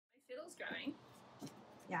is growing.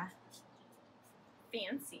 Yeah.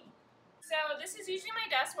 Fancy. So this is usually my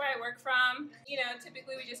desk where I work from. You know,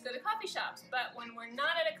 typically we just go to coffee shops, but when we're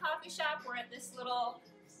not at a coffee shop, we're at this little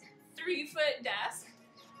 3-foot desk.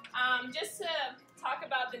 Just to talk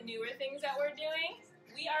about the newer things that we're doing,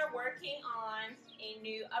 we are working on a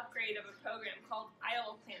new upgrade of a program called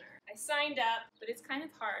Aisle Planner. I signed up, but it's kind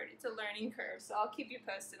of hard. It's a learning curve, so I'll keep you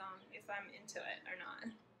posted on if I'm into it or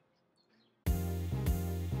not.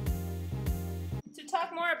 To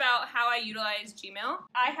talk more about how I utilize Gmail,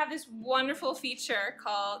 I have this wonderful feature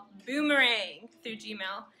called Boomerang through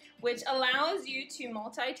Gmail, which allows you to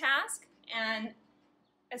multitask and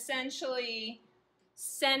essentially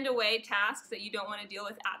send away tasks that you don't want to deal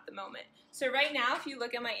with at the moment. So right now, if you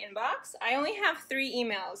look at my inbox, I only have 3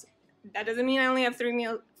 emails. That doesn't mean I only have 3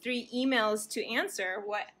 emails to answer.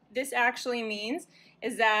 What this actually means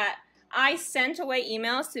is that I sent away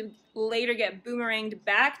emails to later get boomeranged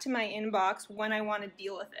back to my inbox when I want to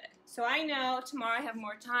deal with it. So I know tomorrow I have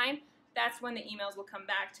more time. That's when the emails will come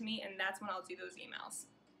back to me, and that's when I'll do those emails.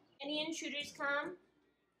 Any intruders come,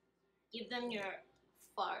 give them your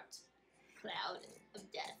fart cloud of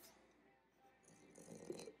death.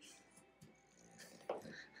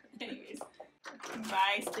 Anyways,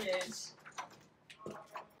 bye, Stitch.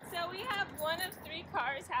 So we have one of 3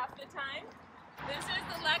 cars half the time. This is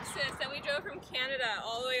the Lexus that we drove from Canada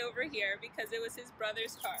all the way over here because it was his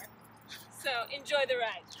brother's car. So enjoy the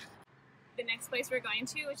ride. The next place we're going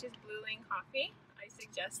to, which is Blue Lane Coffee, I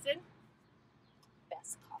suggested.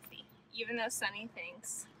 Best coffee. Even though Sunny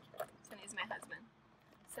thinks, Sunny's my husband,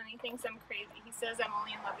 Sunny thinks I'm crazy. He says I'm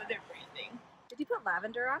only in love with their branding. Did you put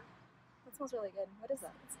lavender on? That smells really good. What is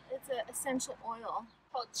that? It's an essential oil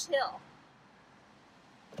called Chill.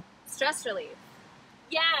 Stress relief.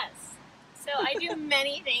 Yes! So I do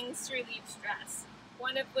many things to relieve stress,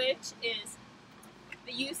 one of which is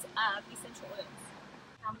the use of essential oils.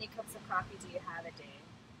 How many cups of coffee do you have a day?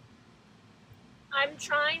 I'm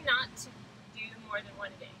trying not to do more than 1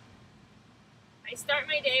 a day. I start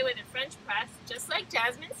my day with a French press, just like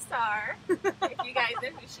Jasmine Star. If you guys know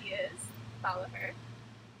who she is, follow her.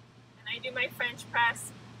 And I do my French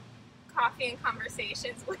press coffee and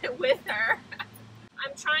conversations with her.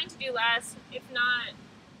 I'm trying to do less, if not,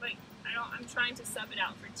 like, I'm trying to sub it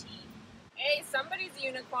out for tea. Hey, somebody's a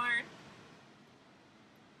unicorn.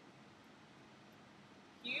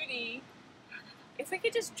 Beauty. If I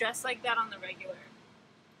could just dress like that on the regular.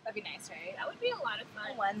 That'd be nice, right? That would be a lot of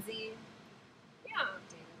fun. A onesie. Yeah.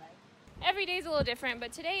 Every day is a little different,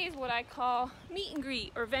 but today is what I call meet and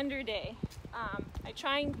greet or vendor day. I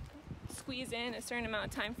try and squeeze in a certain amount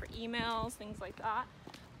of time for emails, things like that.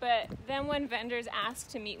 But then when vendors ask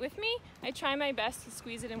to meet with me, I try my best to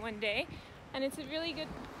squeeze it in one day. And it's a really good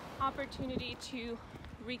opportunity to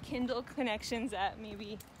rekindle connections that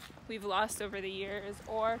maybe we've lost over the years,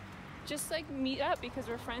 or just like meet up because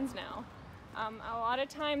we're friends now. A lot of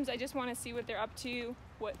times I just want to see what they're up to,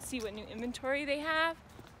 see what new inventory they have.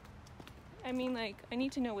 I mean, like, I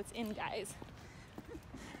need to know what's in, guys.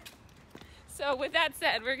 So with that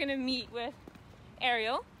said, we're gonna meet with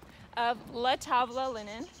Ariel of La Tavla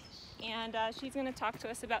Linen, and she's gonna talk to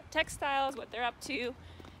us about textiles, what they're up to,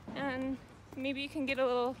 and maybe you can get a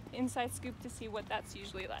little inside scoop to see what that's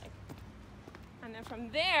usually like. And then from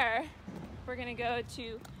there, we're gonna go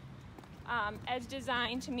to Edge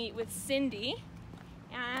Design to meet with Cindy,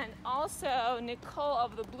 and also Nicole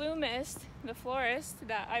of the Blue Mist, the florist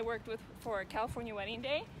that I worked with for California Wedding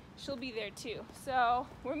Day. She'll be there too. So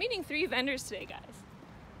we're meeting 3 vendors today, guys.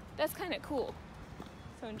 That's kind of cool.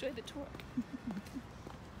 So enjoy the tour.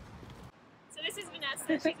 So this is Vanessa.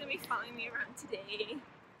 She's gonna be following me around today.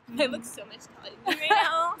 I look so much taller than you right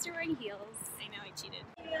now. You're wearing heels. I know, I cheated.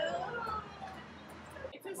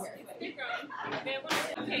 They're growing.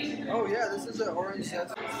 Okay. Oh yeah, this is an orange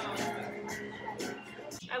set.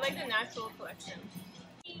 I like the natural collection.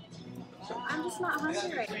 I'm just not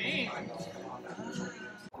hungry right now.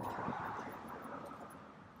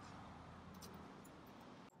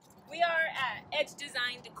 We are at Edge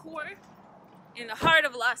Design Decor in the heart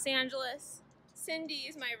of Los Angeles. Cindy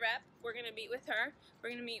is my rep. We're gonna meet with her.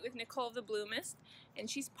 We're gonna meet with Nicole of the Blue Mist, and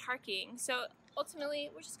she's parking. So ultimately,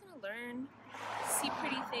 we're just gonna learn, see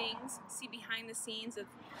pretty things, see behind the scenes of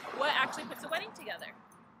what actually puts a wedding together.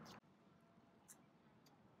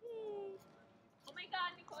 Oh my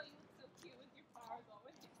God, Nicole, you look so cute with your flowers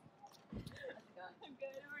always. I'm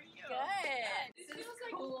good. How are you? Good. This This feels is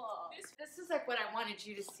like cool. this- This is like what I wanted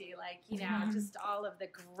you to see, like, you know, just all of the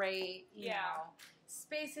great, you know,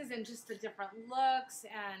 spaces and just the different looks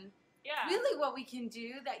and Yeah. really what we can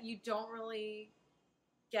do that you don't really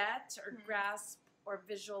get or grasp or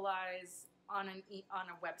visualize on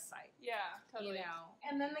a website. Yeah, totally. You know,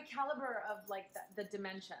 and then the caliber of like the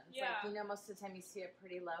dimensions. Yeah. Like, you know, most of the time you see it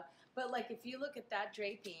pretty low. But like if you look at that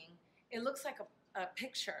draping, it looks like a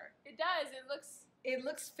picture. It does. It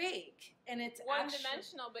looks fake, and it's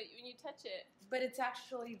one-dimensional, but when you touch it. But it's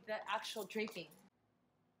actually the actual draping.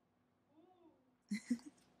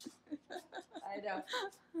 I know.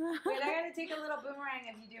 Wait, I gotta take a little boomerang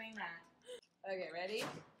of you doing that. Okay, ready?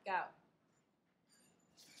 Go.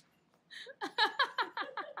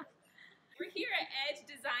 We're here at Edge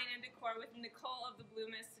Design and Decor with Nicole of the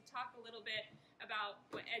Bloomist to talk a little bit about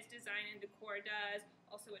what Edge Design and Decor does,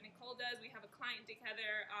 also what Nicole does. We have a client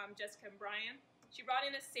together, Jessica and Brian. She brought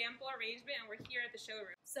in a sample arrangement, and we're here at the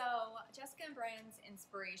showroom. So Jessica and Brian's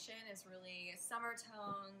inspiration is really summer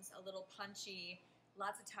tones, a little punchy,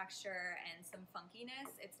 lots of texture, and some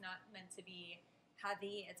funkiness. It's not meant to be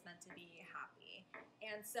heavy, it's meant to be happy.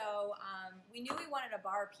 And so we knew we wanted a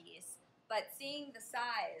bar piece, but seeing the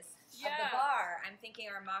size of the bar, I'm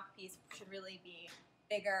thinking our mock piece should really be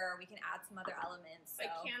bigger. We can add some other elements.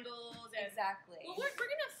 Like candles. And, exactly. Well, we're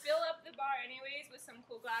going to fill up the bar anyways with some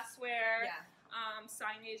cool glassware,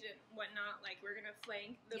 signage and whatnot. Like, we're going to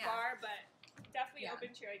flank the bar, but definitely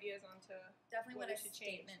open to your ideas onto definitely what want a we should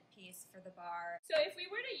change. statement piece for the bar. So if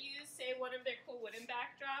we were to use, say, one of their cool wooden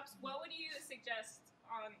backdrops, what would you suggest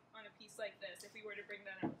on a piece like this if we were to bring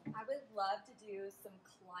that up? I would love to do some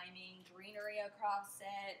climbing greenery across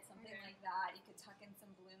it, something like that. You could tuck in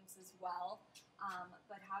some blooms as well.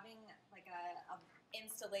 But having like a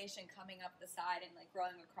installation coming up the side and like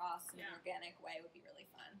growing across in an organic way would be really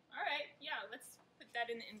fun. All right, yeah, let's put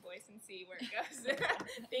that in the invoice and see where it goes.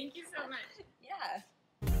 Thank you so much. Yeah.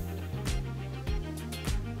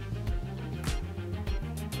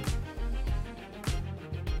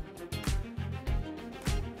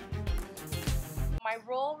 My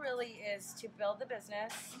role really is to build the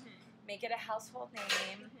business, make it a household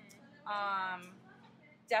name,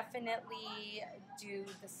 definitely do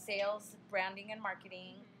the sales, branding, and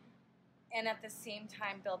marketing, and at the same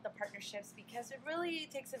time build the partnerships because it really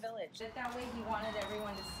takes a village. That way he wanted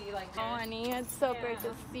everyone to see like, oh honey, it's so great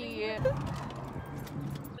to see you.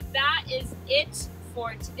 That is it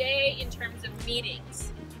for today in terms of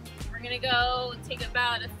meetings. We're gonna go take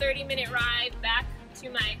about a 30-minute ride back to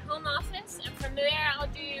my home office, and from there I'll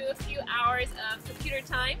do a few hours of computer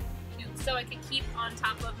time so I can keep on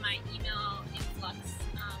top of my email influx.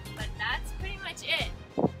 But that's pretty much it.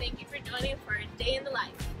 Thank you for joining for a day in the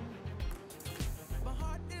life.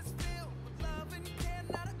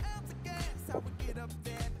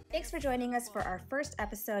 Thanks for joining us for our first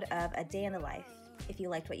episode of A Day in the Life. If you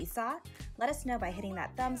liked what you saw, let us know by hitting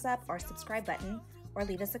that thumbs up or subscribe button, or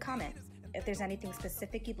leave us a comment. If there's anything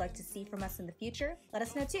specific you'd like to see from us in the future, let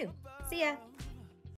us know too. See ya!